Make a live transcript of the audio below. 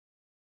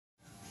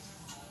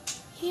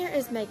Here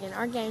is Megan,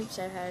 our game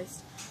show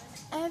host.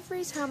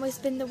 Every time we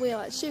spin the wheel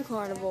at Shoe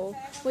Carnival,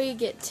 we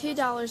get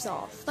 $2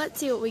 off. Let's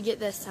see what we get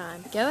this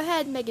time. Go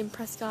ahead, Megan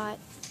Prescott.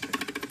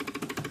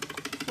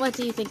 What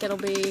do you think it'll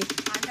be?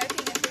 I'm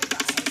hoping it's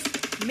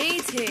 $2.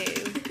 Me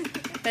too.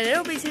 But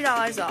it'll be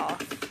 $2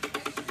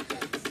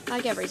 off.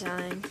 Like every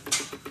time.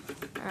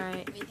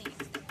 Alright.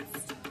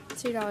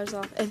 $2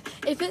 off.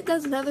 If it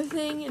does another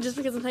thing, just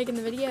because I'm taking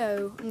the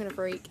video, I'm gonna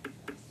freak.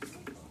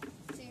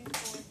 2,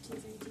 4, 2,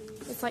 3,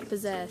 2. It's like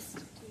possessed.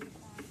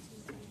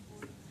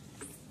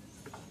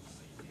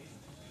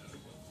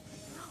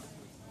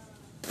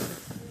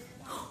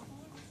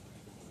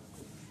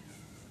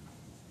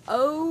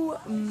 Oh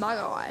my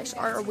gosh,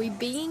 are we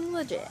being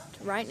legit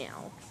right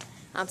now?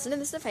 I'm sending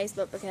this to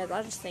Facebook because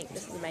I just think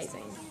this is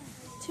amazing.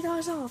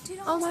 $2 off.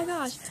 Oh my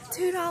gosh,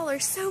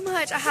 $2, so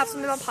much. I have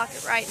some in my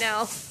pocket right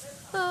now.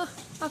 I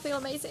feel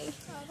amazing.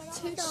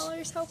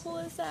 $2, how cool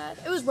is that?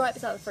 It was right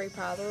beside the free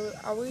prize.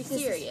 Are we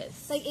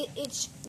serious? Like it's